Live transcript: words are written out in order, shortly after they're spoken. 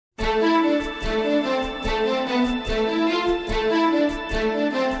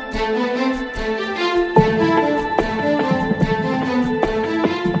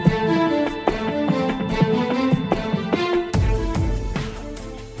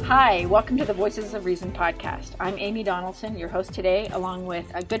Hi, welcome to the Voices of Reason podcast. I'm Amy Donaldson, your host today, along with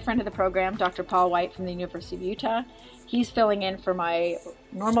a good friend of the program, Dr. Paul White from the University of Utah. He's filling in for my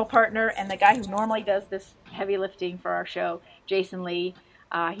normal partner and the guy who normally does this heavy lifting for our show, Jason Lee.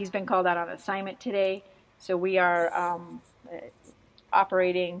 He's been called out on assignment today, so we are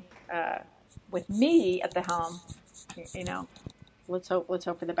operating with me at the helm. You know, let's hope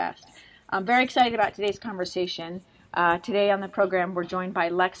for the best. I'm very excited about today's conversation. Today on the program, we're joined by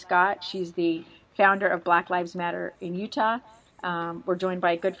Lex Scott. She's the founder of Black Lives Matter in Utah. We're joined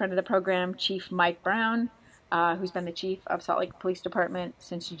by a good friend of the program, Chief Mike Brown, who's been the chief of Salt Lake Police Department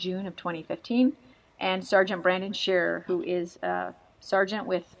since June of 2015, and Sergeant Brandon Shearer, who is a sergeant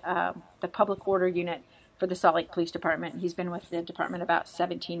with the Public Order Unit for the Salt Lake Police Department. He's been with the department about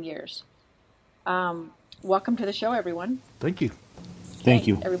 17 years. Welcome to the show, everyone. Thank you. Thank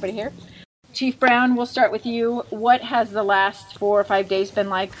you. Everybody here. Chief Brown, we'll start with you. What has the last 4 or 5 days been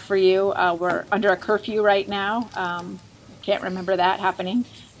like for you? We're under a curfew right now. Can't remember that happening.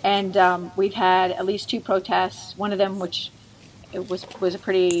 And we've had at least 2 protests, one of them which it was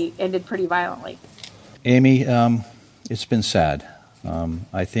ended pretty violently. Amy, it's been sad.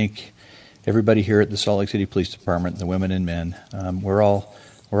 I think everybody here at the Salt Lake City Police Department, the women and men, we're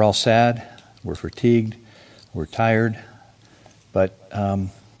all sad, we're fatigued, we're tired, but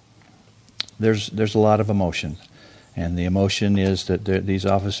there's a lot of emotion, and the emotion is that these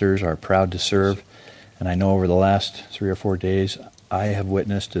officers are proud to serve. And I know over the last 3 or 4 days, I have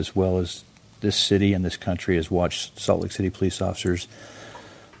witnessed, as well as this city and this country has watched Salt Lake City police officers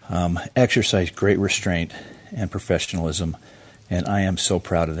exercise great restraint and professionalism, and I am so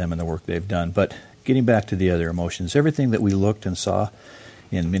proud of them and the work they've done. But getting back to the other emotions, everything that we looked and saw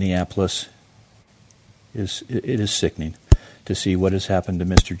in Minneapolis is sickening. To see what has happened to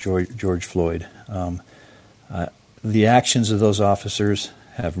Mr. George Floyd. The actions of those officers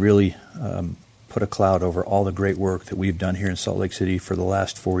have really put a cloud over all the great work that we've done here in Salt Lake City for the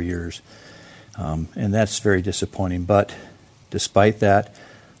last 4 years. And that's very disappointing. But despite that,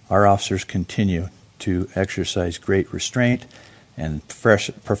 our officers continue to exercise great restraint and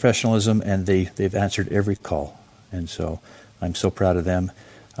professionalism, and they've answered every call. And so I'm so proud of them.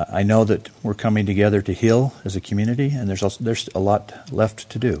 I know that we're coming together to heal as a community, and there's a lot left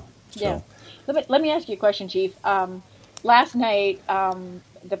to do. So. Yeah. Let me ask you a question, Chief. Last night,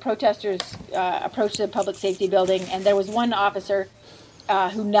 the protesters approached the public safety building, and there was one officer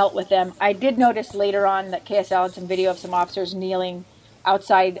who knelt with them. I did notice later on that KSL had some video of some officers kneeling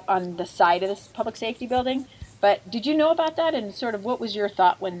outside on the side of this public safety building. But did you know about that, and sort of what was your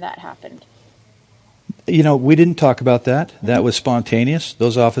thought when that happened? You know, we didn't talk about that. That was spontaneous.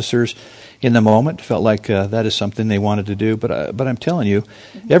 Those officers, in the moment, felt like that is something they wanted to do. But I'm telling you,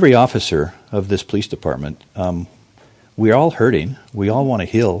 every officer of this police department, we're all hurting. We all want to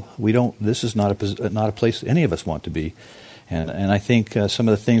heal. We don't. This is not a place any of us want to be. And I think some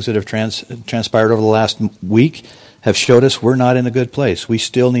of the things that have transpired over the last week have showed us we're not in a good place. We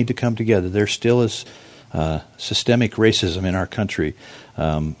still need to come together. There still is systemic racism in our country.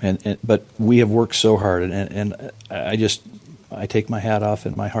 But we have worked so hard, and I take my hat off,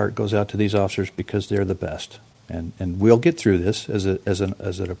 and my heart goes out to these officers because they're the best, and we'll get through this as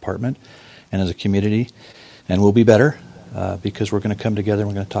a department and as a community, and we'll be better because we're going to come together and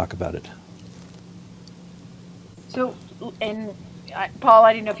we're going to talk about it. So, and Paul,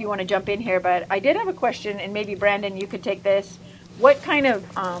 I didn't know if you want to jump in here, but I did have a question, and maybe Brandon, you could take this. What kind of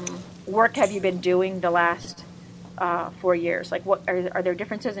work have you been doing the last 4 years? Like, what are there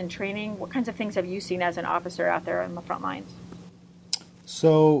differences in training? What kinds of things have you seen as an officer out there on the front lines?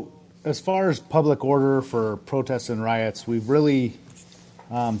 So, as far as public order for protests and riots, we've really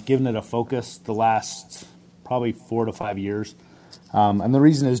given it a focus the last probably 4 to 5 years. And the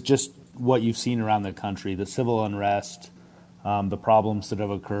reason is just what you've seen around the country, the civil unrest, the problems that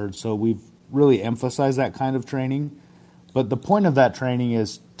have occurred. So we've really emphasized that kind of training. But the point of that training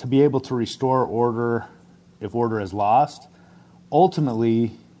is to be able to restore order if order is lost.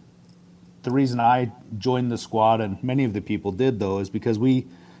 Ultimately, the reason I joined the squad, and many of the people did, though, is because we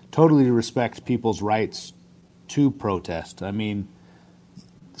totally respect people's rights to protest. I mean,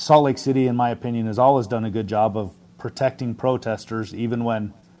 Salt Lake City, in my opinion, has always done a good job of protecting protesters, even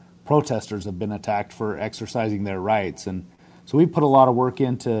when protesters have been attacked for exercising their rights. And so we put a lot of work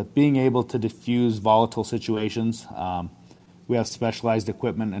into being able to diffuse volatile situations. We have specialized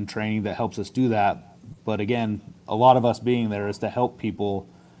equipment and training that helps us do that. But again, a lot of us being there is to help people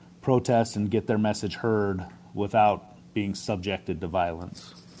protest and get their message heard without being subjected to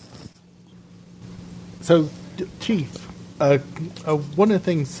violence. So, Chief, one of the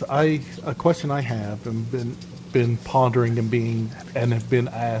things a question I have and been been pondering and have been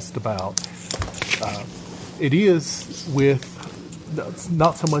asked about. It is with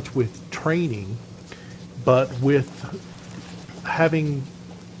not so much with training, but with having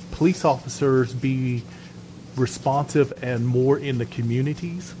police officers be responsive and more in the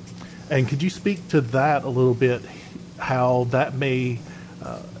communities. And could you speak to that a little bit, how that may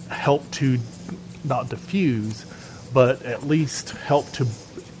help to not diffuse, but at least help to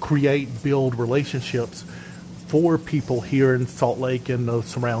build relationships for people here in Salt Lake and those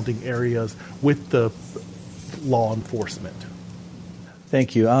surrounding areas with the law enforcement?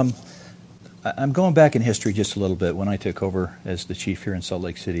 Thank you. I'm going back in history just a little bit. When I took over as the chief here in Salt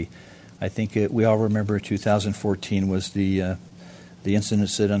Lake City, I think we all remember 2014 was the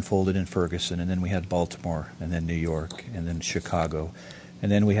incidents that unfolded in Ferguson, and then we had Baltimore, and then New York, and then Chicago,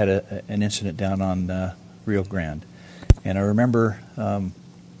 and then we had an incident down on Rio Grande. And I remember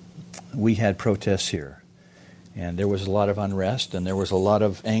we had protests here, and there was a lot of unrest, and there was a lot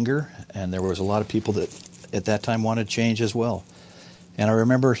of anger, and there was a lot of people that at that time wanted change as well. And I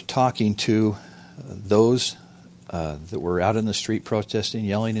remember talking to those that were out in the street protesting,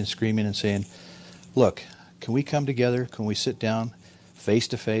 yelling and screaming and saying, look, can we come together? Can we sit down face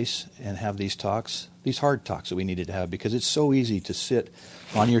to face and have these talks, these hard talks that we needed to have? Because it's so easy to sit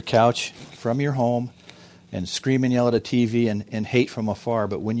on your couch from your home and scream and yell at a TV and hate from afar.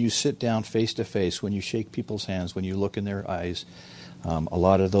 But when you sit down face to face, when you shake people's hands, when you look in their eyes, a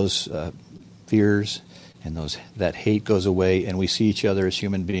lot of those fears and that hate goes away, and we see each other as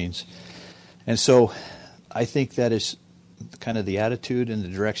human beings. And so I think that is kind of the attitude and the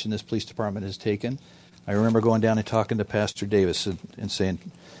direction this police department has taken. I remember going down and talking to Pastor Davis and saying,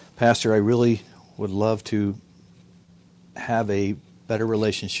 Pastor, I really would love to have a better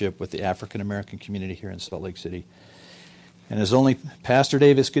relationship with the African American community here in Salt Lake City. And as only Pastor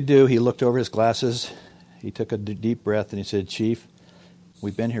Davis could do, he looked over his glasses, he took a deep breath, and he said, Chief,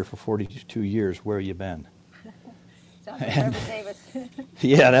 we've been here for 42 years. Where have you been? Sounds like Reverend Davis.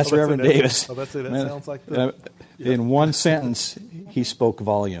 Yeah, that's Reverend Davis. That sounds like in one sentence, he spoke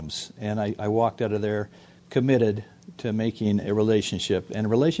volumes. And I walked out of there committed to making a relationship. And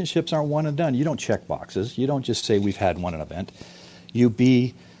relationships aren't one and done. You don't check boxes. You don't just say we've had one event. You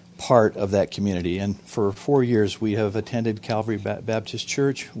be part of that community. And for 4 years, we have attended Calvary Baptist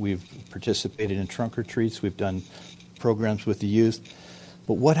Church. We've participated in trunk or treats. We've done programs with the youth.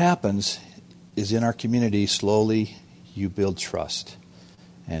 But what happens is in our community, slowly you build trust.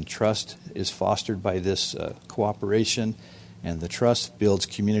 And trust is fostered by this cooperation, and the trust builds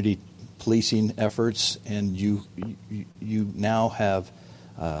community policing efforts, and you now have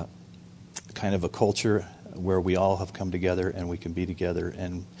kind of a culture where we all have come together and we can be together.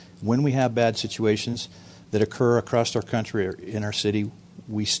 And when we have bad situations that occur across our country or in our city,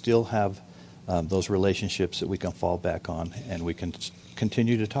 we still have those relationships that we can fall back on, and we can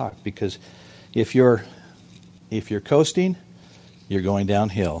continue to talk. Because if you're coasting, you're going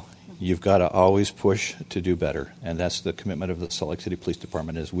downhill. You've got to always push to do better, and that's the commitment of the Salt Lake City Police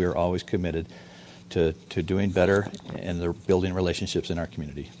Department. Is we're always committed to doing better and building relationships in our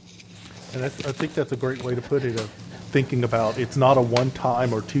community. And I think that's a great way to put it. Of thinking about it's not a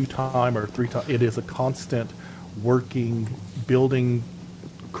one-time or two-time or three-time. It is a constant working, building,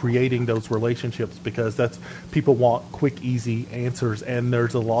 creating those relationships, because that's people want quick, easy answers, and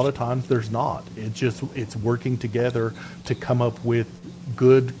there's a lot of times there's not. It's working together to come up with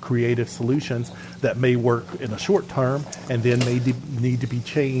good, creative solutions that may work in a short term and then may need to be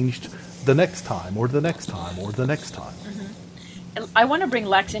changed the next time or the next time or the next time. Mm-hmm. I want to bring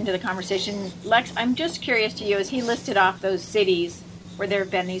Lex into the conversation. Lex, I'm just curious to you, as he listed off those cities where there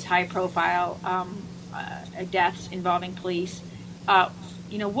have been these high-profile deaths involving police,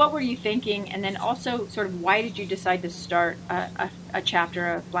 what were you thinking? And then also, sort of, why did you decide to start a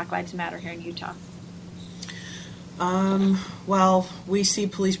chapter of Black Lives Matter here in Utah? Well, we see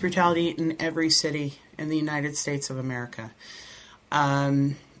police brutality in every city in the United States of America.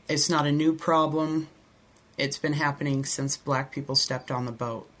 It's not a new problem. It's been happening since black people stepped on the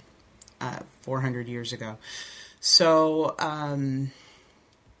boat 400 years ago. So,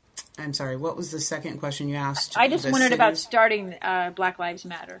 I'm sorry, what was the second question you asked? I just wondered about starting Black Lives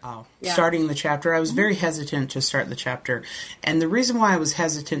Matter. Oh, yeah. Starting the chapter. I was very hesitant to start the chapter. And the reason why I was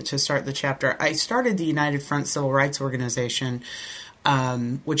hesitant to start the chapter, I started the United Front Civil Rights Organization,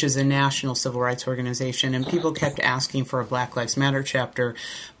 which is a national civil rights organization, and people kept asking for a Black Lives Matter chapter.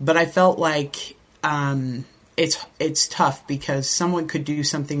 But I felt like it's tough, because someone could do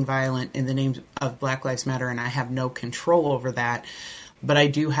something violent in the name of Black Lives Matter, and I have no control over that. But I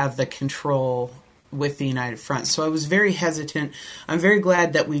do have the control with the United Front. So I was very hesitant. I'm very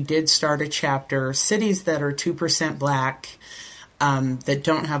glad that we did start a chapter. Cities that are 2% black, that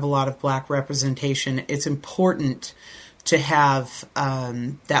don't have a lot of black representation, it's important to have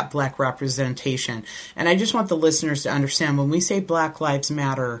that black representation. And I just want the listeners to understand, when we say Black Lives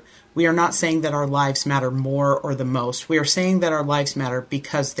Matter, we are not saying that our lives matter more or the most. We are saying that our lives matter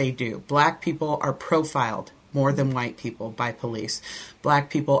because they do. Black people are profiled more than white people by police. Black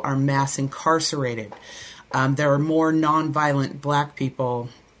people are mass incarcerated. There are more nonviolent black people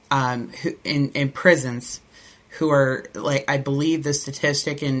in prisons who are, like, I believe the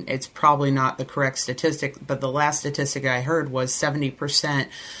statistic, and it's probably not the correct statistic, but the last statistic I heard was 70%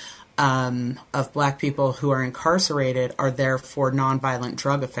 of black people who are incarcerated are there for nonviolent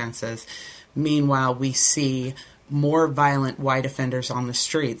drug offenses. Meanwhile, we see more violent white offenders on the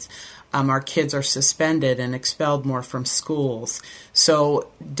streets. Our kids are suspended and expelled more from schools. So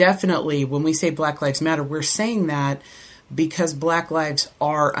definitely, when we say Black Lives Matter, we're saying that because black lives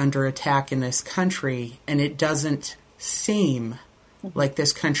are under attack in this country, and it doesn't seem like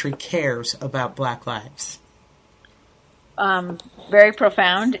this country cares about black lives. Very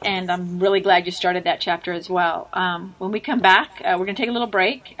profound, and I'm really glad you started that chapter as well. When we come back, we're going to take a little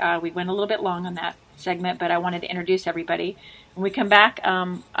break. We went a little bit long on that segment, but I wanted to introduce everybody. When we come back,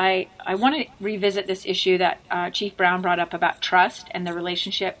 I want to revisit this issue that Chief Brown brought up about trust and the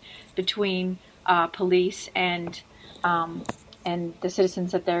relationship between police and the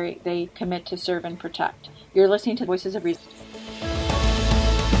citizens that they commit to serve and protect. You're listening to Voices of Reason.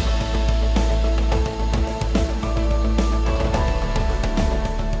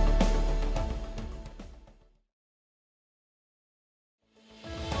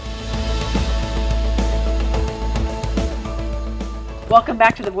 Welcome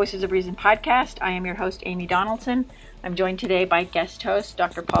back to the Voices of Reason podcast. I am your host, Amy Donaldson. I'm joined today by guest host,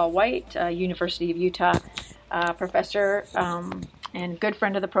 Dr. Paul White, University of Utah professor and good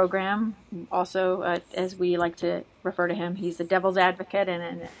friend of the program. Also, as we like to refer to him, he's a devil's advocate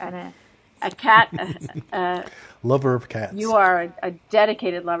and a cat. Lover of cats. You are a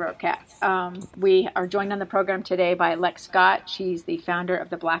dedicated lover of cats. We are joined on the program today by Lex Scott. She's the founder of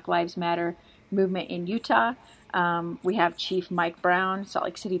the Black Lives Matter movement in Utah. We have Chief Mike Brown, Salt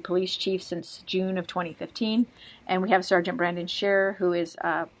Lake City Police Chief since June of 2015. And we have Sergeant Brandon Shearer, who is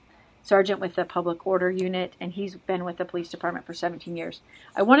Sergeant with the Public Order Unit, and he's been with the police department for 17 years.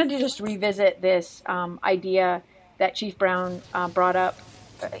 I wanted to just revisit this idea that Chief Brown brought up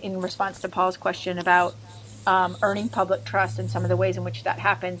in response to Paul's question about earning public trust and some of the ways in which that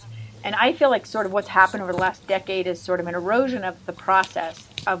happens. And I feel like sort of what's happened over the last decade is sort of an erosion of the process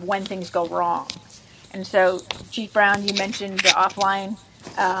of when things go wrong. And so, Chief Brown, you mentioned the offline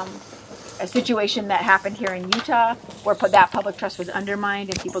a situation that happened here in Utah where that public trust was undermined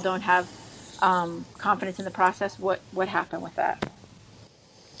and people don't have confidence in the process. What happened with that?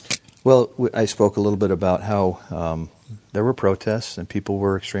 Well, I spoke a little bit about how there were protests and people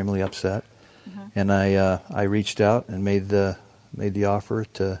were extremely upset, and I reached out and made the offer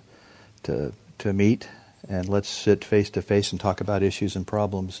to meet and let's sit face to face and talk about issues and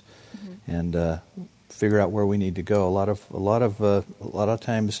problems, and figure out where we need to go. A lot of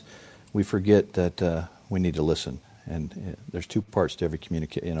times we forget that we need to listen, and there's two parts to every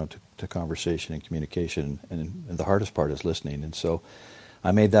to conversation and communication, and the hardest part is listening. And so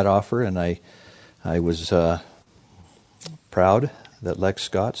I made that offer, and I was proud that Lex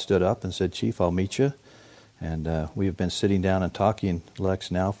Scott stood up and said, "Chief, I'll meet you." And we have been sitting down and talking, Lex,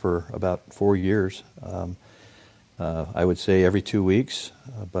 now for about 4 years. I would say every 2 weeks.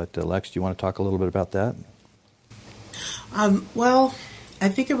 But Lex, do you want to talk a little bit about that? Well, I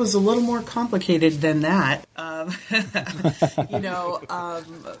think it was a little more complicated than that.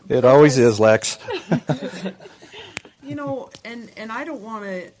 It always is, Lex. And I don't want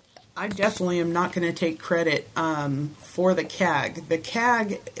to. I definitely am not going to take credit for the CAG. The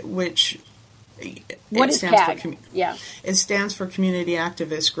CAG, which What is CAG? It stands for Community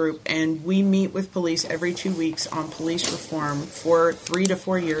Activist Group, and we meet with police every 2 weeks on police reform for 3 to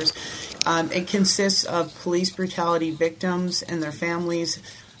 4 years. It consists of police brutality victims and their families.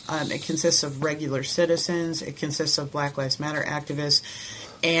 It consists of regular citizens. It consists of Black Lives Matter activists.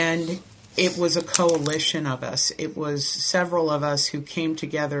 And it was a coalition of us. It was several of us who came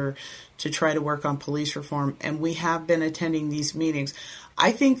together to try to work on police reform, and we have been attending these meetings.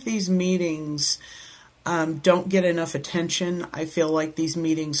 I think these meetings don't get enough attention. I feel like these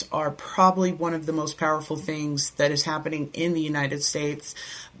meetings are probably one of the most powerful things that is happening in the United States,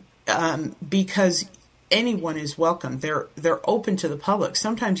 because anyone is welcome. They're open to the public.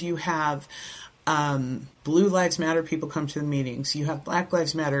 Sometimes you have Blue Lives Matter people come to the meetings. You have Black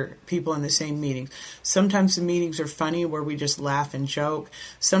Lives Matter people in the same meetings. Sometimes the meetings are funny where we just laugh and joke.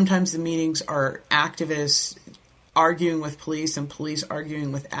 Sometimes the meetings are activists arguing with police and police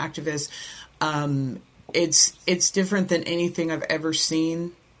arguing with activists. It's different than anything I've ever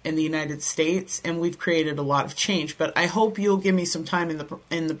seen in the United States, and we've created a lot of change. But I hope you'll give me some time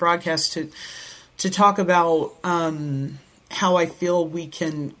in the broadcast to talk about how I feel we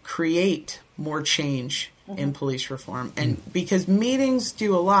can create more change in police reform. And because meetings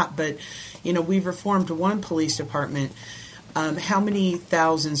do a lot, but we've reformed one police department. How many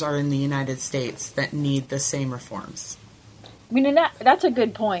thousands are in the United States that need the same reforms? I mean, and that's a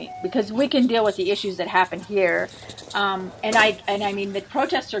good point, because we can deal with the issues that happen here, and I mean the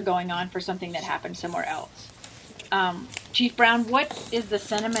protests are going on for something that happened somewhere else. Chief Brown, what is the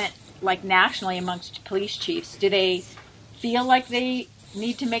sentiment like nationally amongst police chiefs? Do they feel like they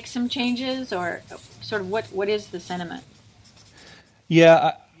need to make some changes, or sort of what is the sentiment?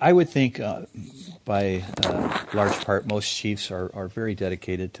 Yeah, I would think by large part most chiefs are very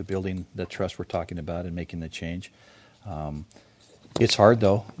dedicated to building the trust we're talking about and making the change. It's hard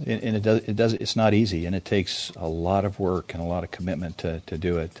though, and it's not easy, and it takes a lot of work and a lot of commitment to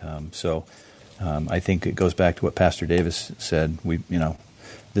do it. So I think it goes back to what Pastor Davis said.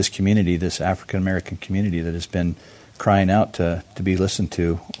 This community, this African American community that has been crying out to be listened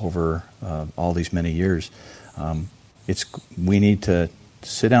to over all these many years. We need to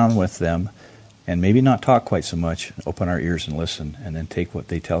sit down with them and maybe not talk quite so much, open our ears and listen, and then take what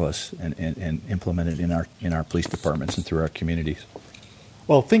they tell us and implement it in our police departments and through our communities.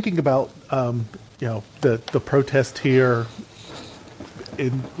 Well, thinking about the protest here,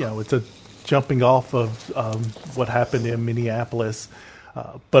 it's a jumping off of what happened in Minneapolis,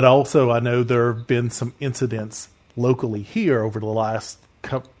 but also I know there have been some incidents locally here over the last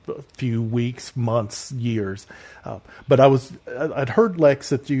few weeks, months, years. But I'd heard, Lex,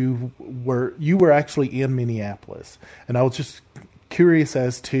 that you were actually in Minneapolis, and I was just curious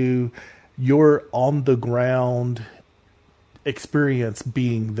as to your on the ground experience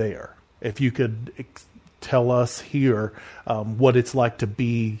being there. If you could tell us here what it's like to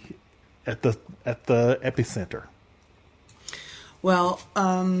be at the epicenter. Well,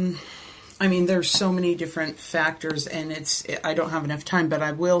 I mean, there's so many different factors, and I don't have enough time, but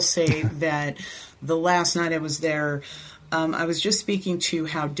I will say that the last night I was there, I was just speaking to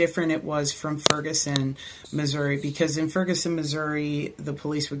how different it was from Ferguson, Missouri, because in Ferguson, Missouri, the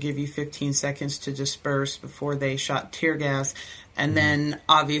police would give you 15 seconds to disperse before they shot tear gas, and then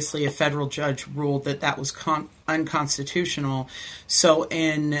obviously a federal judge ruled that was unconstitutional. So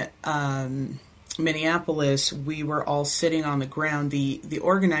in Minneapolis, we were all sitting on the ground. The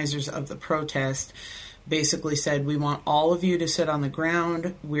organizers of the protest basically said, we want all of you to sit on the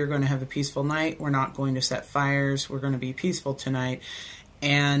ground. We're going to have a peaceful night. We're not going to set fires. We're going to be peaceful tonight.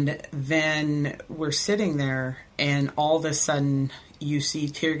 And then we're sitting there, and all of a sudden you see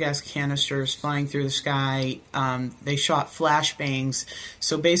tear gas canisters flying through the sky. They shot flashbangs.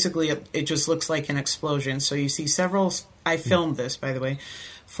 So basically it just looks like an explosion. So you see several, I filmed this, by the way,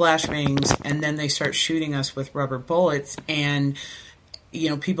 flashbangs, and then they start shooting us with rubber bullets, and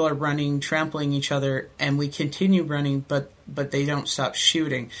people are running, trampling each other, and we continue running, but they don't stop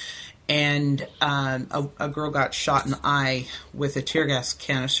shooting. And a girl got shot in the eye with a tear gas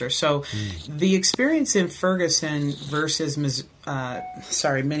canister. So the experience in Ferguson versus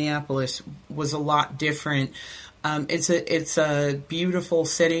Minneapolis was a lot different. It's a beautiful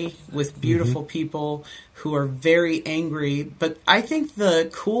city with beautiful people who are very angry. But I think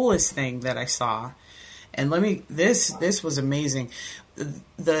the coolest thing that I saw, and this was amazing.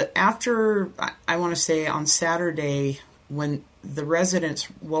 I want to say on Saturday, when the residents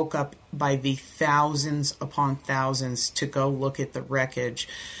woke up by the thousands upon thousands to go look at the wreckage.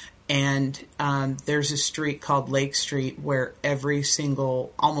 And there's a street called Lake Street where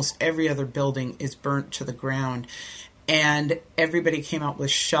almost every other building is burnt to the ground. And everybody came out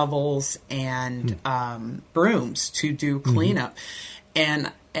with shovels and brooms to do cleanup.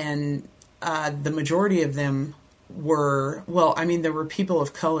 And the majority of them there were people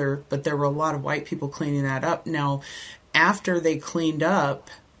of color, but there were a lot of white people cleaning that up. Now, after they cleaned up,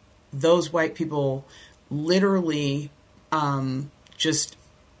 those white people literally just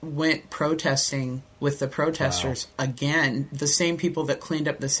went protesting with the protesters again, the same people that cleaned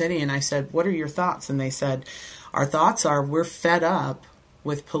up the city. And I said, what are your thoughts? And they said, our thoughts are, we're fed up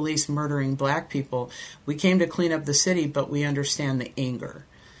with police murdering black people. We came to clean up the city, but we understand the anger.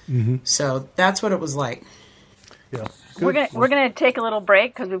 So that's what it was like. Yeah. We're gonna take a little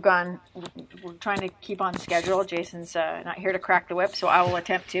break because we're trying to keep on schedule. Jason's not here to crack the whip, so I will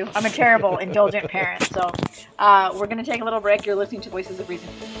attempt to. I'm a terrible indulgent parent, so we're gonna take a little break. You're listening to Voices of Reason.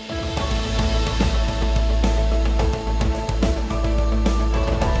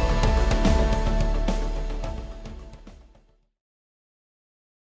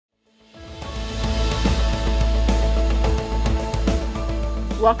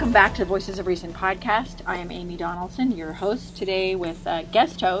 Welcome back to Voices of Reason podcast. I am Amy Donaldson, your host today with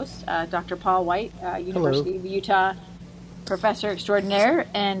guest host, Dr. Paul White, University of Utah professor extraordinaire,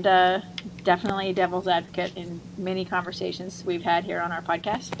 and definitely devil's advocate in many conversations we've had here on our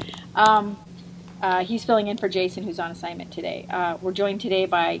podcast. He's filling in for Jason, who's on assignment today. We're joined today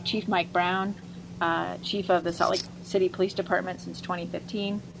by Chief Mike Brown, Chief of the Salt Lake City Police Department since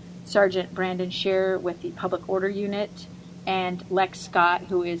 2015, Sergeant Brandon Shearer with the Public Order Unit, and Lex Scott,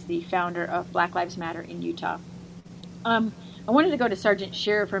 who is the founder of Black Lives Matter in Utah. I wanted to go to Sergeant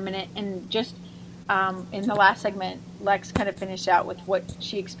Shearer for a minute, and just in the last segment, Lex kind of finished out with what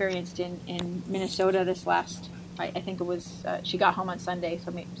she experienced in Minnesota this last, I think it was, she got home on Sunday,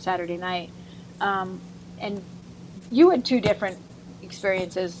 so maybe Saturday night. And you had two different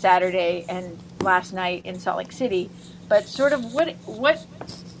experiences, Saturday and last night in Salt Lake City, but sort of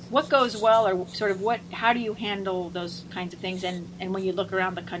what goes well, or sort of how do you handle those kinds of things? And when you look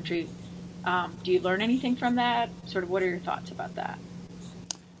around the country, do you learn anything from that? Sort of what are your thoughts about that?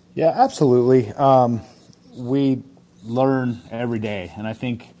 Yeah, absolutely. We learn every day, and I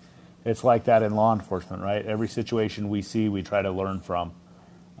think it's like that in law enforcement, right? Every situation we see, we try to learn from.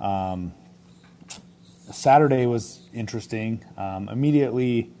 Saturday was interesting.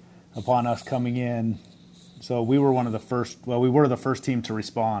 Immediately upon us coming in, so we were the first team to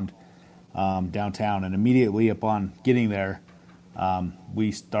respond downtown, and immediately upon getting there,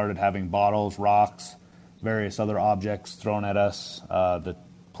 we started having bottles, rocks, various other objects thrown at us. The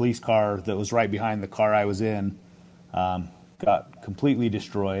police car that was right behind the car I was in got completely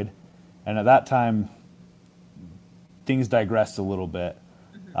destroyed, and at that time, things digressed a little bit.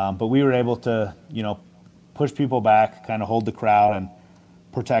 But we were able to, push people back, kind of hold the crowd, and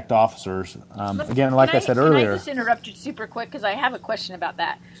protect officers. Again, like I said earlier. Can I just interrupt you super quick, because I have a question about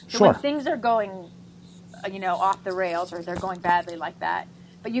that. So sure. When things are going, off the rails, or they're going badly like that,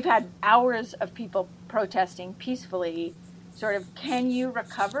 but you've had hours of people protesting peacefully, sort of, can you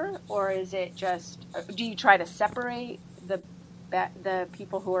recover, or is it just, do you try to separate the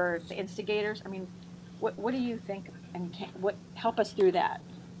people who are the instigators? I mean, what do you think, and help us through that?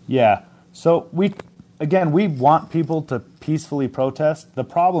 Yeah. So we want people to peacefully protest. The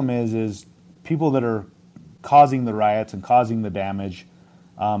problem is people that are causing the riots and causing the damage,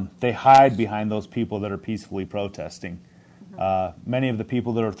 they hide behind those people that are peacefully protesting. Many of the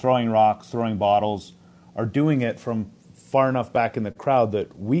people that are throwing rocks, throwing bottles, are doing it from far enough back in the crowd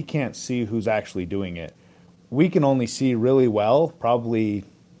that we can't see who's actually doing it. We can only see really well, probably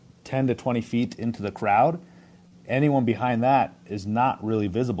 10 to 20 feet into the crowd. Anyone behind that is not really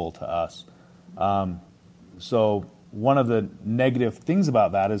visible to us. So one of the negative things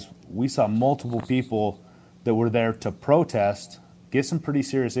about that is we saw multiple people that were there to protest get some pretty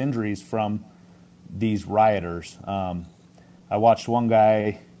serious injuries from these rioters. I watched one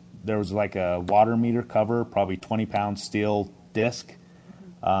guy, there was like a water meter cover, probably 20-pound steel disc,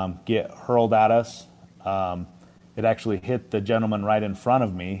 get hurled at us. It actually hit the gentleman right in front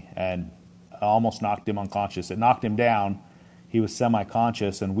of me and almost knocked him unconscious. It knocked him down. He was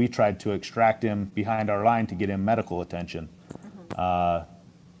semi-conscious, and we tried to extract him behind our line to get him medical attention.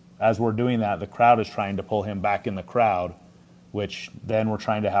 As we're doing that, the crowd is trying to pull him back in the crowd, which then we're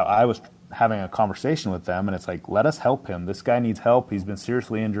trying to have. I was having a conversation with them, and it's like, let us help him. This guy needs help. He's been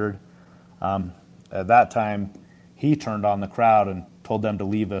seriously injured. At that time, he turned on the crowd and told them to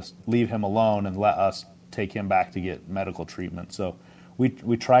leave him alone and let us take him back to get medical treatment. So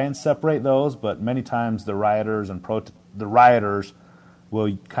we try and separate those, but many times the rioters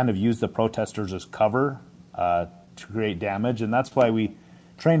will kind of use the protesters as cover to create damage, and that's why we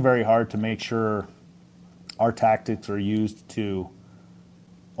train very hard to make sure our tactics are used to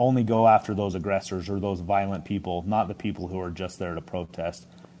only go after those aggressors or those violent people, not the people who are just there to protest.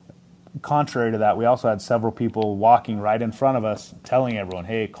 Contrary to that, we also had several people walking right in front of us telling everyone,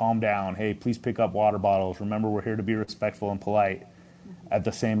 hey, calm down, hey, please pick up water bottles, remember we're here to be respectful and polite, at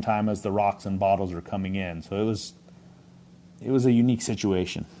the same time as the rocks and bottles are coming in. So it was a unique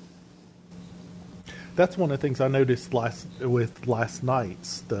situation. That's one of the things I noticed last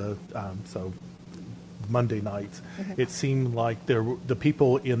nights, so Monday nights. It seemed like the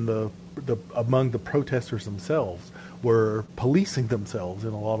people in among the protesters themselves were policing themselves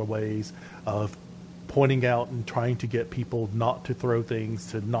in a lot of ways of pointing out and trying to get people not to throw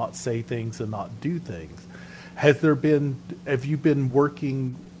things, to not say things, and not do things. Have you been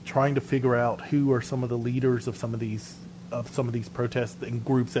working, trying to figure out who are some of the leaders of some of these protests and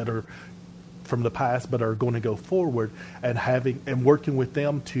groups that are from the past but are going to go forward, and working with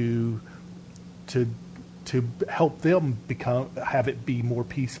them to help them have it be more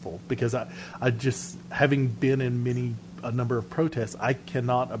peaceful? Because I just, having been in a number of protests, I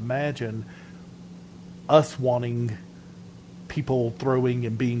cannot imagine us wanting people throwing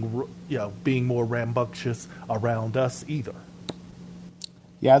and being more rambunctious around us either.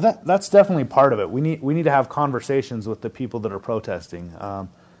 Yeah, that's definitely part of it. We need to have conversations with the people that are protesting.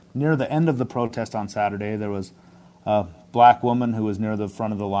 Near the end of the protest on Saturday, there was a black woman who was near the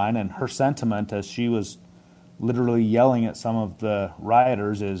front of the line, and her sentiment, as she was literally yelling at some of the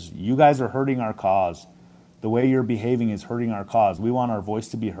rioters, is, "You guys are hurting our cause. The way you're behaving is hurting our cause. We want our voice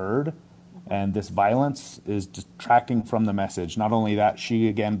to be heard, and this violence is detracting from the message." Not only that, she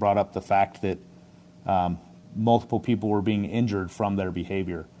again brought up the fact that multiple people were being injured from their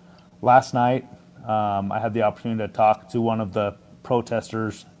behavior. Last night, I had the opportunity to talk to one of the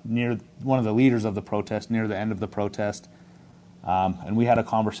protesters, one of the leaders of the protest near the end of the protest, and we had a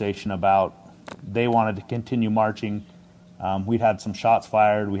conversation about they wanted to continue marching. We'd had some shots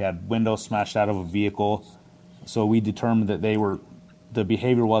fired. We had windows smashed out of a vehicle. So we determined that the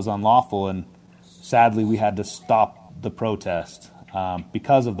behavior was unlawful, and sadly we had to stop the protest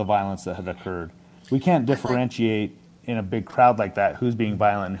because of the violence that had occurred. We can't differentiate in a big crowd like that who's being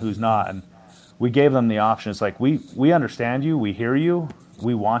violent and who's not. And we gave them the option. It's like, we understand you, we hear you,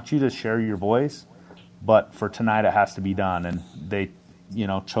 we want you to share your voice, but for tonight it has to be done. And they,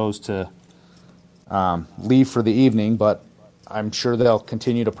 chose to leave for the evening, but I'm sure they'll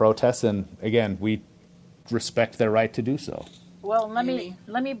continue to protest. And again, we respect their right to do so. Well, let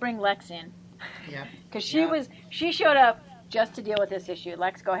me bring Lex in. Yeah. Because she showed up just to deal with this issue.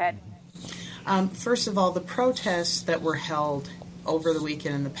 Lex, go ahead. First of all, the protests that were held over the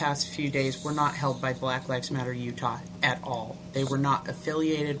weekend in the past few days were not held by Black Lives Matter Utah at all. They were not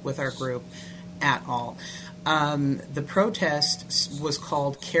affiliated with our group at all. The protest was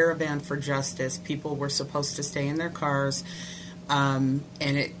called Caravan for Justice. People were supposed to stay in their cars, and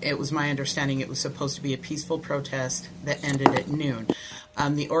it was my understanding it was supposed to be a peaceful protest that ended at noon.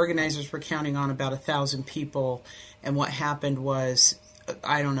 The organizers were counting on about 1,000 people, and what happened was,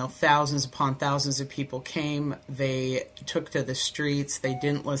 I don't know, thousands upon thousands of people came. They took to the streets. They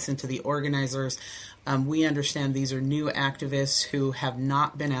didn't listen to the organizers. We understand these are new activists who have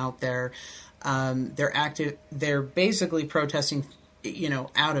not been out there. They're basically protesting,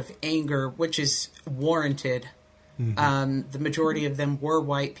 out of anger, which is warranted. Mm-hmm. The majority of them were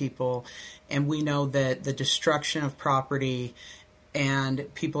white people, and we know that the destruction of property and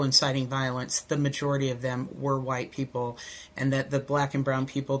people inciting violence, the majority of them were white people, and that the black and brown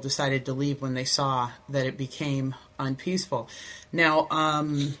people decided to leave when they saw that it became unpeaceful. Now,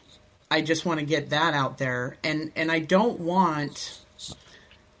 I just want to get that out there, and I don't want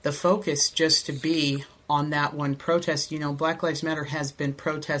the focus just to be on that one protest. Black Lives Matter has been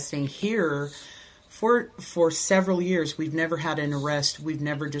protesting here for several years. We've never had an arrest. We've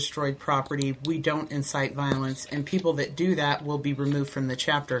never destroyed property. We don't incite violence. And people that do that will be removed from the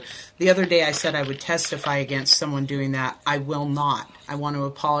chapter. The other day I said I would testify against someone doing that. I will not. I want to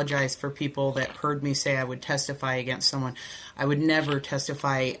apologize for people that heard me say I would testify against someone. I would never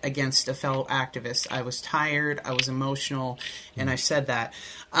testify against a fellow activist. I was tired. I was emotional. And I said that.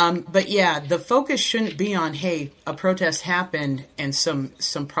 But yeah, the focus shouldn't be on, hey, a protest happened and some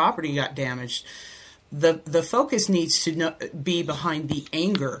property got damaged. The focus needs to be behind the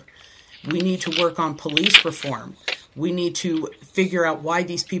anger. We need to work on police reform. We need to figure out why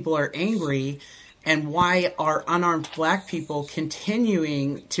these people are angry and why are unarmed black people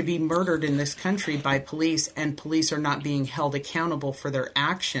continuing to be murdered in this country by police, and police are not being held accountable for their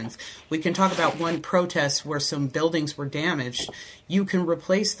actions. We can talk about one protest where some buildings were damaged. You can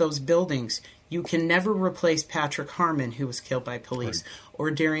replace those buildings. You can never replace Patrick Harmon, who was killed by police, right,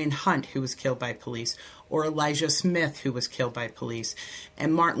 or Darian Hunt, who was killed by police, or Elijah Smith, who was killed by police.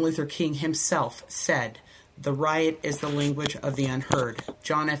 And Martin Luther King himself said, "The riot is the language of the unheard."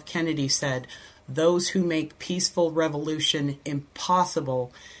 John F. Kennedy said, "Those who make peaceful revolution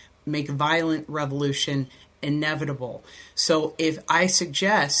impossible make violent revolution inevitable." So if I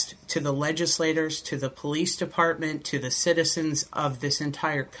suggest to the legislators, to the police department, to the citizens of this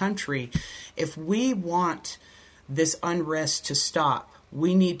entire country, if we want this unrest to stop,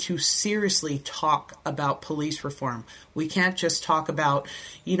 we need to seriously talk about police reform. We can't just talk about,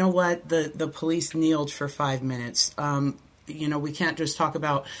 the police kneeled for 5 minutes. We can't just talk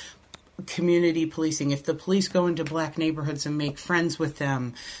about community policing. If the police go into black neighborhoods and make friends with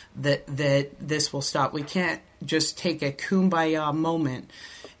them, that this will stop. We can't just take a kumbaya moment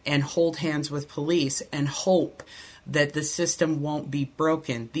and hold hands with police and hope that the system won't be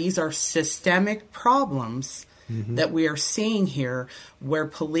broken. These are systemic problems that we are seeing here, where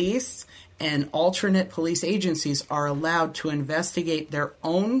police and alternate police agencies are allowed to investigate their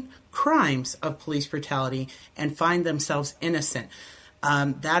own crimes of police brutality and find themselves innocent.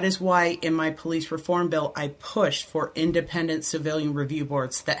 That is why in my police reform bill, I pushed for independent civilian review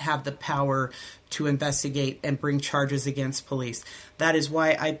boards that have the power to investigate and bring charges against police. That is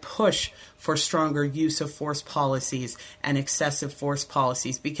why I push for stronger use of force policies and excessive force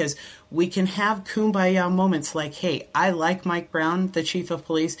policies, because we can have kumbaya moments like, hey, I like Mike Brown, the chief of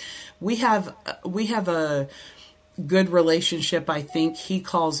police. We have a good relationship, I think. He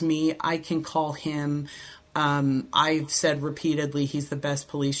calls me, I can call him. I've said repeatedly he's the best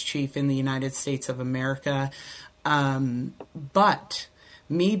police chief in the United States of America. But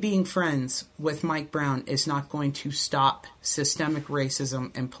me being friends with Mike Brown is not going to stop systemic racism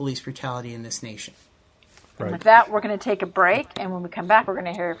and police brutality in this nation. Right. And with that, we're going to take a break, and when we come back, we're going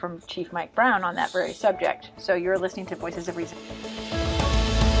to hear from Chief Mike Brown on that very subject. So you're listening to Voices of Reason.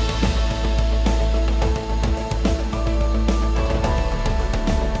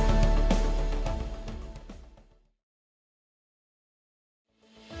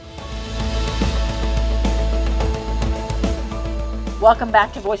 Welcome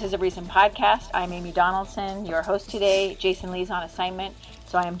back to Voices of Reason podcast. I'm Amy Donaldson, your host today. Jason Lee's on assignment,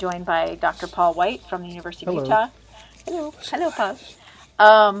 so I am joined by Dr. Paul White from the University of Utah. Hello,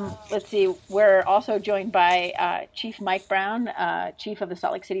 Paul. Let's see. We're also joined by Chief Mike Brown, Chief of the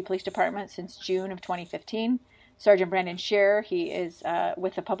Salt Lake City Police Department since June of 2015. Sergeant Brandon Shearer, he is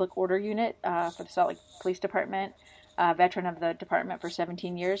with the Public Order Unit for the Salt Lake Police Department, veteran of the department for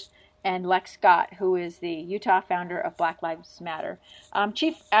 17 years. And Lex Scott, who is the Utah founder of Black Lives Matter.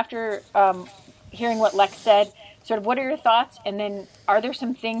 Chief, after hearing what Lex said, sort of what are your thoughts? And then are there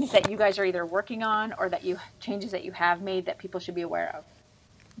some things that you guys are either working on or that changes that you have made that people should be aware of?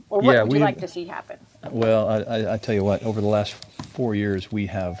 Or what would you like to see happen? Well, I tell you what, over the last 4 years, we've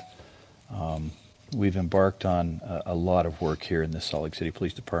embarked on a lot of work here in the Salt Lake City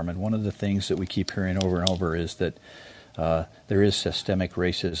Police Department. One of the things that we keep hearing over and over is that there is systemic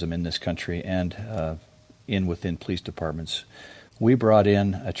racism in this country and within police departments. We brought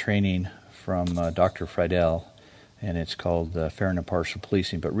in a training from Dr. Friedel, and it's called Fair and Impartial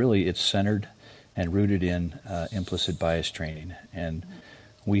Policing, but really it's centered and rooted in implicit bias training. And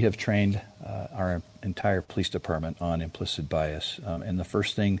we have trained our entire police department on implicit bias. And the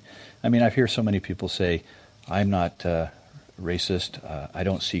first thing, I hear so many people say, I'm not racist, I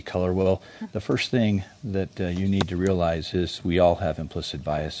don't see color. Well, the first thing that you need to realize is we all have implicit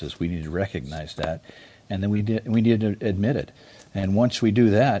biases. We need to recognize that, and then we need to admit it. And once we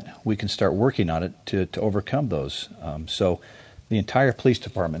do that, we can start working on it to overcome those. So the entire police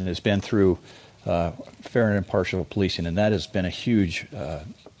department has been through fair and impartial policing, and that has been a huge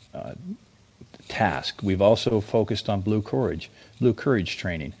task. We've also focused on blue courage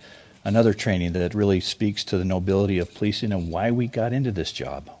training. Another training that really speaks to the nobility of policing and why we got into this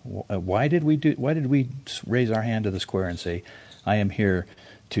job. Why did we raise our hand to the square and say, I am here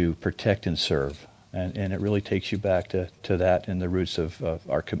to protect and serve? And it really takes you back to that and the roots of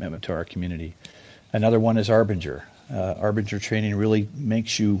our commitment to our community. Another one is Arbinger. Arbinger training really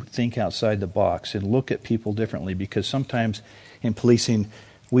makes you think outside the box and look at people differently, because sometimes in policing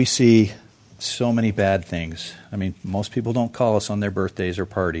we see so many bad things. Most people don't call us on their birthdays or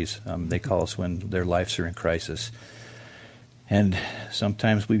parties. They call us when their lives are in crisis. And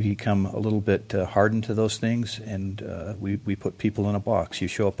sometimes we become a little bit hardened to those things, and we put people in a box. You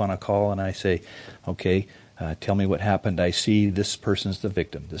show up on a call and I say, okay, tell me what happened. I see this person's the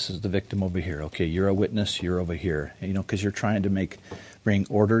victim. This is the victim over here. Okay, you're a witness, you're over here. Because you're trying to bring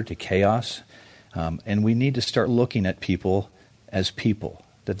order to chaos. And we need to start looking at people as people,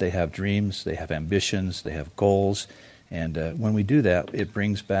 that they have dreams, they have ambitions, they have goals, and when we do that, it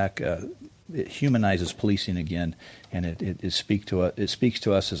brings back, it humanizes policing again, and it speaks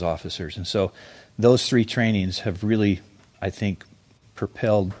to us as officers. And so, those three trainings have really, I think,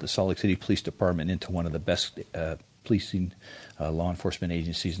 propelled the Salt Lake City Police Department into one of the best policing law enforcement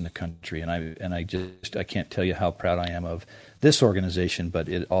agencies in the country. And I can't tell you how proud I am of this organization, but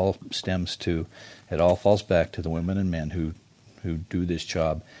it all falls back to the women and men who do this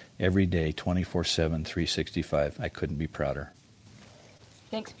job every day, 24/7, 365. I couldn't be prouder.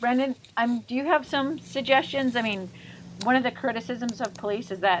 Thanks, Brendan. Do you have some suggestions? One of the criticisms of police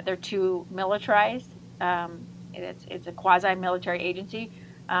is that they're too militarized. It's a quasi-military agency.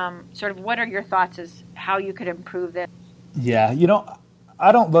 Sort of what are your thoughts as how you could improve this? Yeah,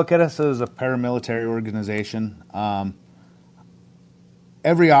 I don't look at us as a paramilitary organization.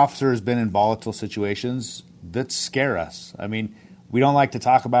 Every officer has been in volatile situations that scare us. I mean, we don't like to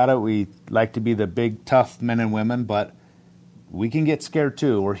talk about it. We like to be the big, tough men and women, but we can get scared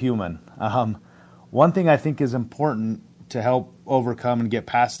too. We're human. One thing I think is important to help overcome and get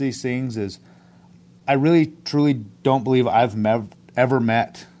past these things is I really, truly don't believe I've ever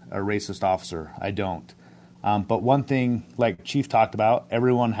met a racist officer. I don't. But one thing, like Chief talked about,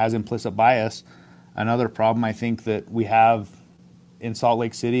 everyone has implicit bias. Another problem I think that we have in Salt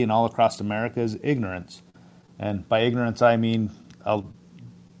Lake City and all across America is ignorance. And by ignorance, I mean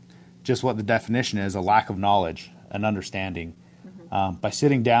just what the definition is, a lack of knowledge and understanding. By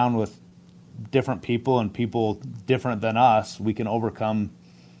sitting down with different people and people different than us, we can overcome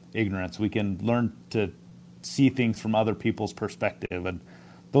ignorance. We can learn to see things from other people's perspective. And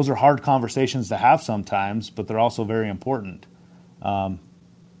those are hard conversations to have sometimes, but they're also very important. Part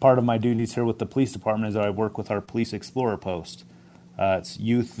of my duties here with the police department is that I work with our Police Explorer post. It's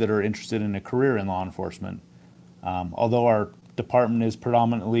youth that are interested in a career in law enforcement. Although our department is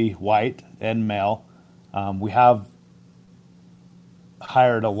predominantly white and male, we have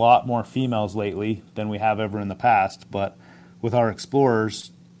hired a lot more females lately than we have ever in the past. But with our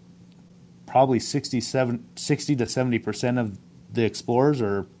explorers, probably 60 to 70% of the explorers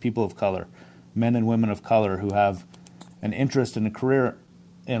are people of color, men and women of color who have an interest in a career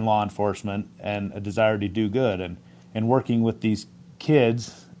in law enforcement and a desire to do good. And working with these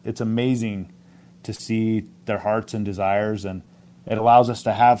kids, it's amazing to see their hearts and desires, and it allows us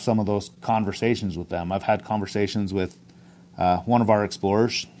to have some of those conversations with them. I've had conversations with one of our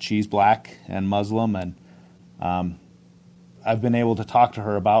explorers. She's black and Muslim, and I've been able to talk to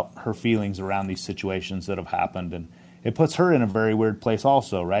her about her feelings around these situations that have happened, and it puts her in a very weird place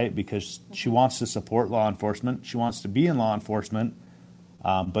also, right? Because she wants to support law enforcement. She wants to be in law enforcement,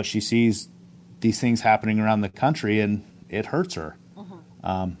 but she sees these things happening around the country, and it hurts her.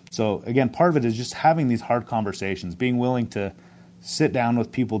 So, again, part of it is just having these hard conversations, being willing to sit down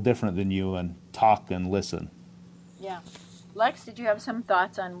with people different than you and talk and listen. Yeah. Lex, did you have some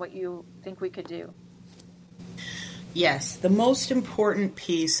thoughts on what you think we could do? Yes, the most important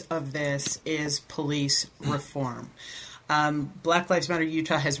piece of this is police reform. Black Lives Matter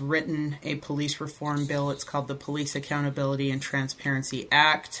Utah has written a police reform bill. It's called the Police Accountability and Transparency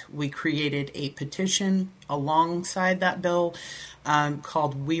Act. We created a petition alongside that bill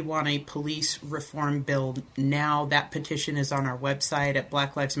called We Want a Police Reform Bill Now. That petition is on our website at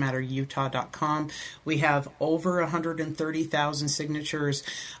blacklivesmatterutah.com. We have over 130,000 signatures.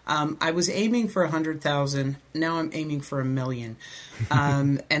 I was aiming for 100,000. Now I'm aiming for 1 million.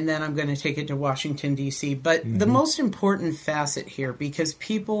 And then I'm going to take it to Washington, D.C. But the most important facet here, because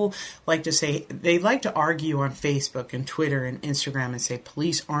people like to say, they like to argue on Facebook and Twitter and Instagram and say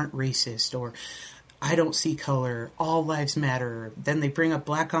police aren't racist, or I don't see color, all lives matter. Then they bring up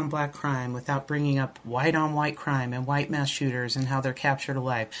black on black crime without bringing up white on white crime and white mass shooters and how they're captured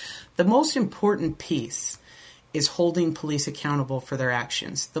alive. The most important piece is holding police accountable for their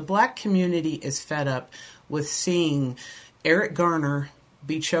actions. The black community is fed up with seeing Eric Garner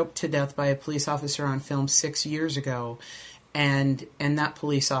be choked to death by a police officer on film 6 years ago, and that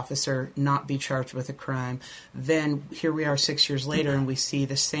police officer not be charged with a crime. Then here we are 6 years later, and we see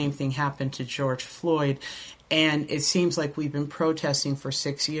the same thing happen to George Floyd. And it seems like we've been protesting for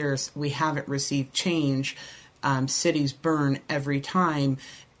 6 years. We haven't received change. Cities burn every time.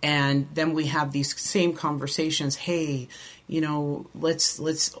 And then we have these same conversations. Hey,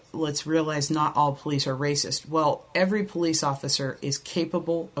 let's realize not all police are racist. Well, every police officer is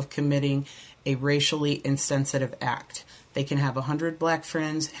capable of committing a racially insensitive act. They can have 100 black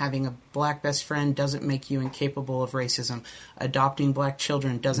friends. Having a black best friend doesn't make you incapable of racism. Adopting black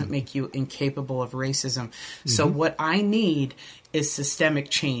children doesn't make you incapable of racism. So what I need is systemic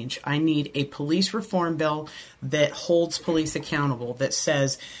change. I need a police reform bill that holds police accountable, that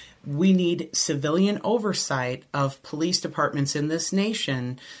says we need civilian oversight of police departments in this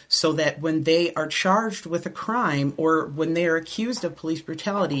nation so that when they are charged with a crime or when they are accused of police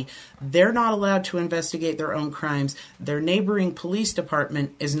brutality, they're not allowed to investigate their own crimes. Their neighboring police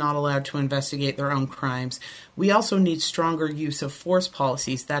department is not allowed to investigate their own crimes. We also need stronger use of force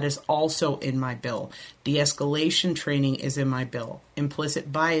policies. That is also in my bill. De-escalation training is in my bill.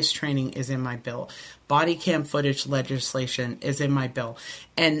 Implicit bias training is in my bill. Body cam footage legislation is in my bill.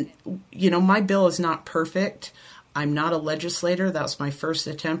 And, my bill is not perfect. I'm not a legislator. That was my first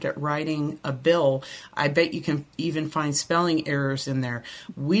attempt at writing a bill. I bet you can even find spelling errors in there.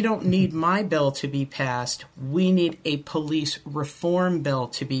 We don't need my bill to be passed. We need a police reform bill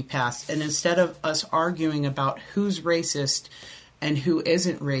to be passed. And instead of us arguing about who's racist and who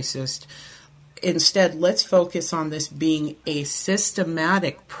isn't racist, instead, let's focus on this being a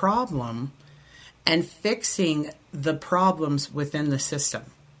systematic problem and fixing the problems within the system.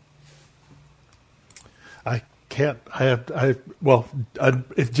 If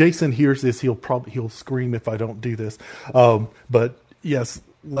Jason hears this, he'll scream if I don't do this. But yes,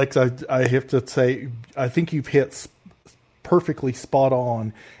 Lex, I have to say, I think you've hit perfectly spot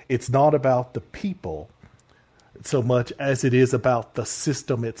on. It's not about the people so much as it is about the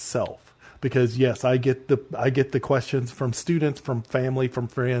system itself. Because yes, I get the questions from students, from family, from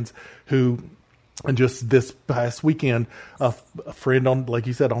friends who. And just this past weekend, a friend on, like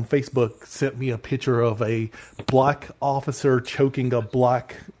you said, on Facebook sent me a picture of a black officer choking a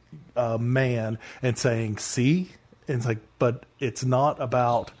black man and saying, "See," and it's like, but it's not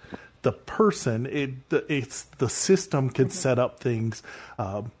about the person. It's the system can set up things.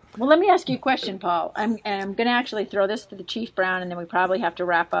 Well, let me ask you a question, Paul. I'm going to actually throw this to the Chief Brown, and then we probably have to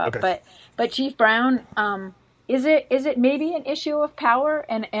wrap up. Okay. But Chief Brown. Is it maybe an issue of power?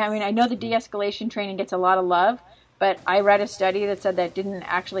 And I mean, I know the de-escalation training gets a lot of love, but I read a study that said that didn't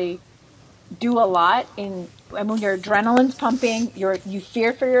actually do a lot. When your adrenaline's pumping, you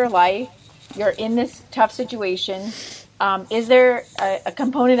fear for your life, you're in this tough situation. Is there a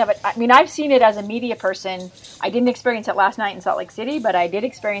component of it? I mean, I've seen it as a media person. I didn't experience it last night in Salt Lake City, but I did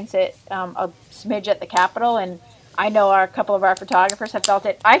experience it a smidge at the Capitol, and I know a couple of our photographers have felt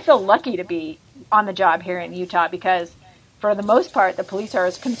it. I feel lucky to be on the job here in Utah because for the most part, the police are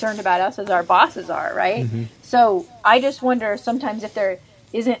as concerned about us as our bosses are, right? Mm-hmm. So I just wonder sometimes if there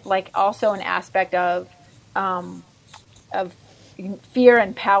isn't like also an aspect of fear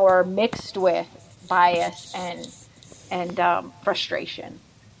and power mixed with bias and frustration.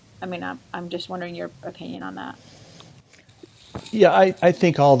 I mean, I'm just wondering your opinion on that. Yeah, I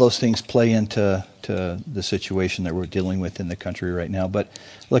think all those things play into the situation that we're dealing with in the country right now. But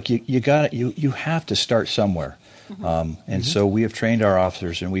look, you have to start somewhere. Mm-hmm. So we have trained our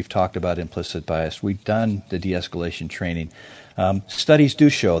officers, and we've talked about implicit bias. We've done the de-escalation training. Studies do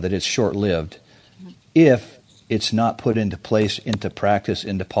show that it's short-lived if it's not put into place, into practice,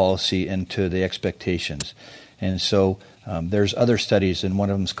 into policy, into the expectations. And so there's other studies, and one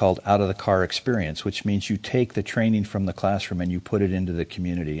of them is called out-of-the-car experience, which means you take the training from the classroom and you put it into the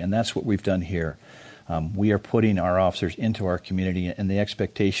community. And that's what we've done here. We are putting our officers into our community, and the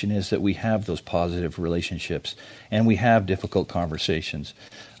expectation is that we have those positive relationships and we have difficult conversations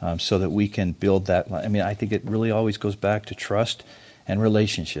so that we can build that. I mean, I think it really always goes back to trust and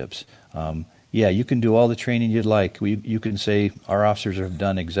relationships. Yeah, you can do all the training you'd like. You can say our officers have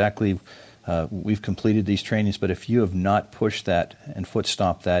done exactly we've completed these trainings, but if you have not pushed that and foot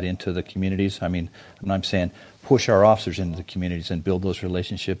stomped that into the communities, I mean, I'm saying push our officers into the communities and build those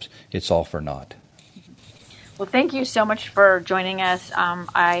relationships, it's all for naught. Well, thank you so much for joining us.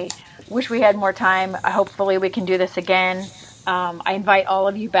 I wish we had more time. Hopefully we can do this again. I invite all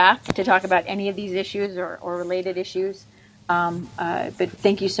of you back to talk about any of these issues or related issues. But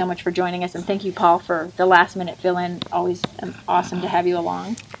thank you so much for joining us, and thank you, Paul, for the last-minute fill-in. Always awesome to have you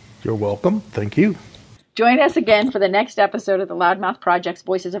along. You're welcome. Thank you. Join us again for the next episode of the Loudmouth Project's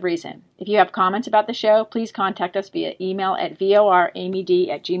Voices of Reason. If you have comments about the show, please contact us via email at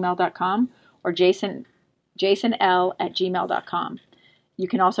voramyd@gmail.com or jasonl@gmail.com. You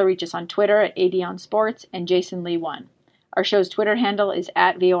can also reach us on Twitter at ADOnSports and JasonLee1. Our show's Twitter handle is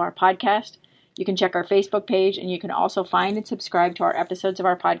 @VORPodcast. You can check our Facebook page, and you can also find and subscribe to our episodes of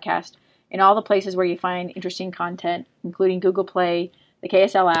our podcast in all the places where you find interesting content, including Google Play, the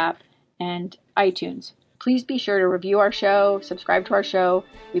KSL app, and iTunes. Please be sure to review our show, subscribe to our show.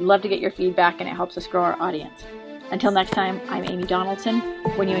 We'd love to get your feedback, and it helps us grow our audience. Until next time, I'm Amy Donaldson.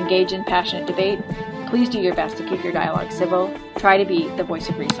 When you engage in passionate debate, please do your best to keep your dialogue civil. Try to be the voice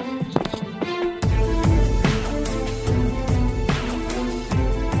of reason.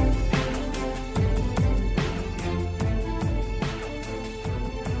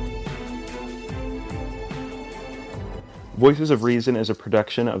 Voices of Reason is a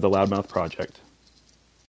production of the Loudmouth Project.